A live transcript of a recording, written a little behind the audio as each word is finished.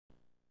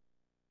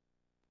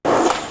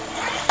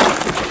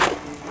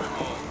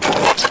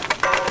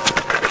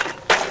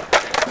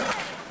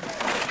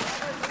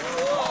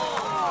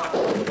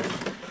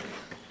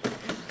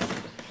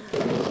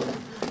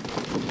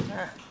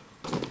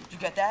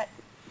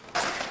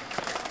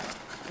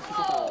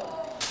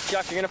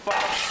Chuck, you're gonna fall.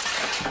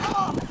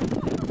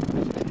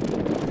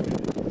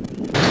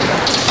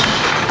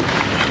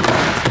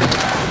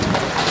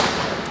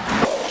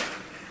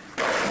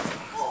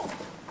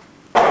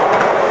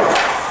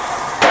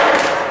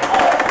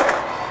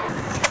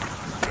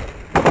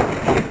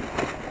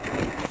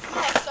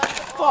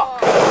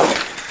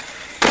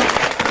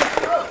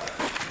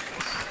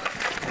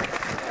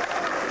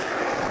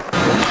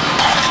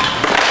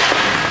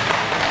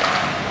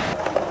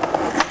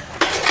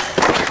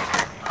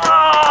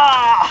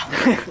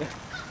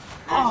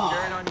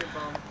 Dirt on your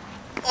bum.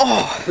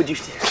 Oh, would you?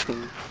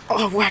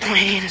 Oh, whack my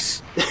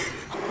anus.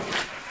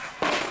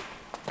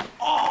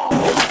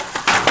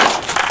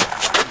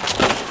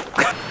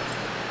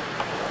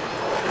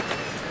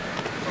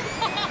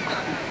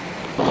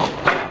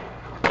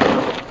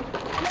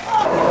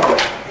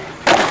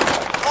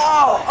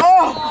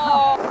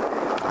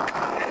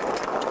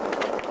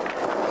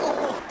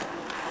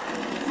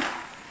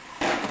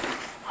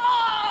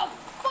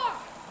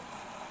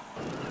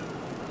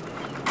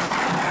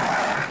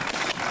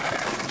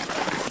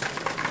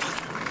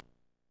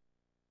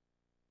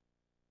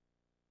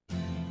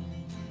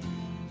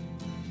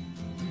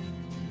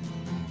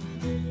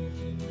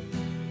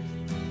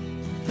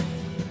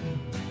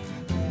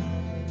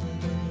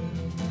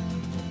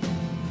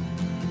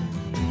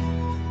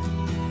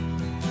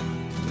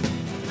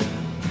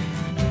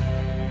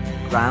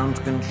 Ground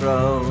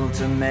control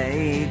to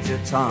Major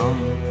Tom.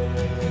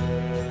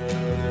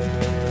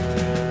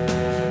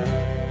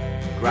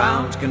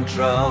 Ground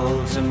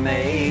control to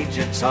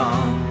Major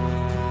Tom.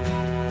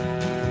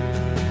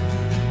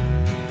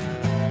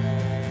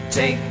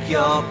 Take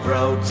your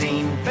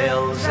protein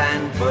pills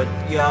and put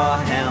your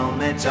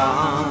helmet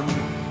on.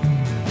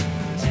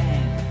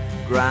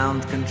 10.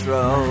 Ground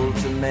control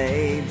to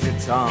Major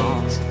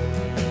Tom. 8,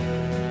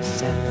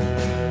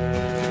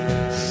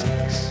 7,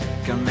 6.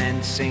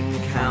 Commencing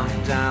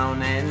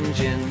countdown,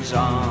 engines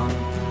on.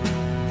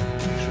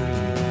 3,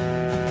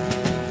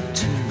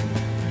 2.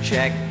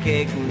 Check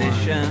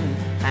ignition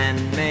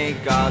and may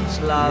God's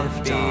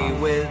love be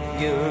with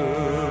you.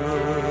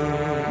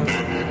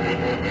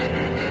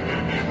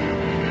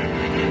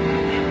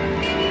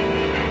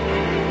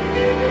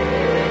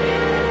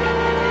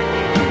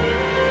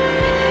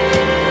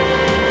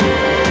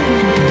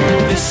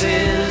 This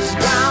is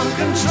ground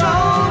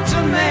control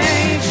to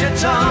Major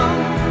Tom.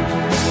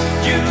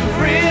 You've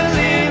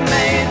really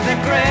made the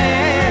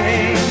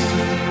grade,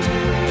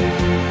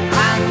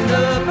 and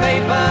the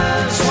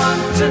papers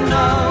want to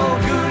know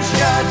whose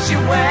shirts you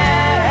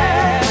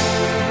wear.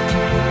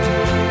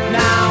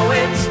 Now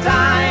it's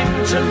time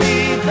to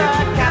leave the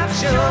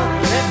capsule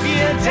if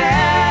you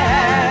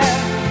dare.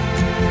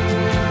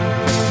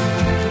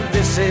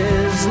 This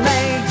is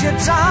Major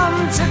Tom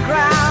to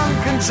ground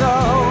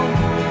control.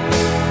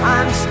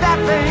 I'm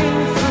stepping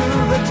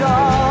through the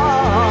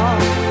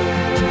door,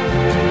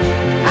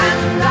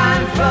 and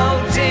I'm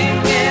floating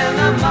in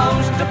a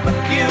most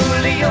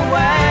peculiar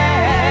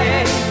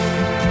way,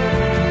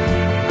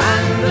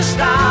 and the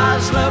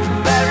stars look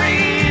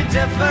very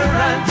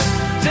different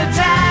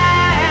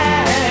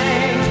today.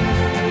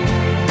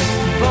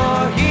 For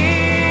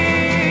here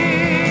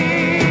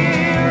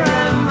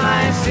am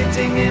I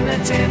sitting in a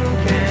tin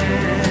can.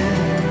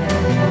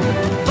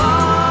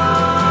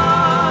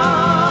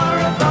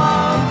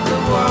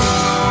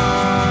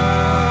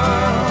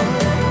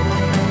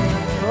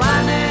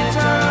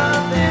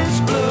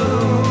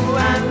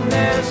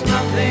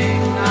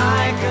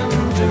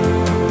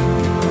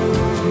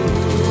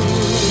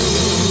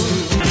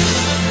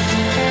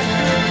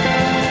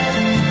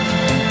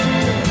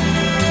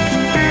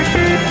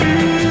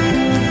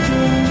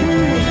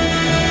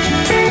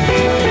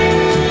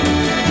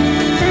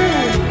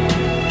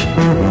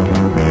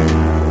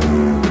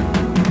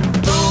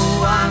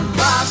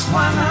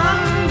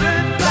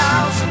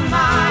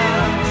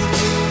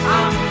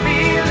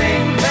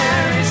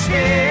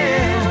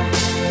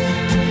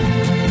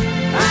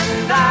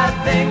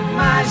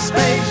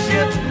 Space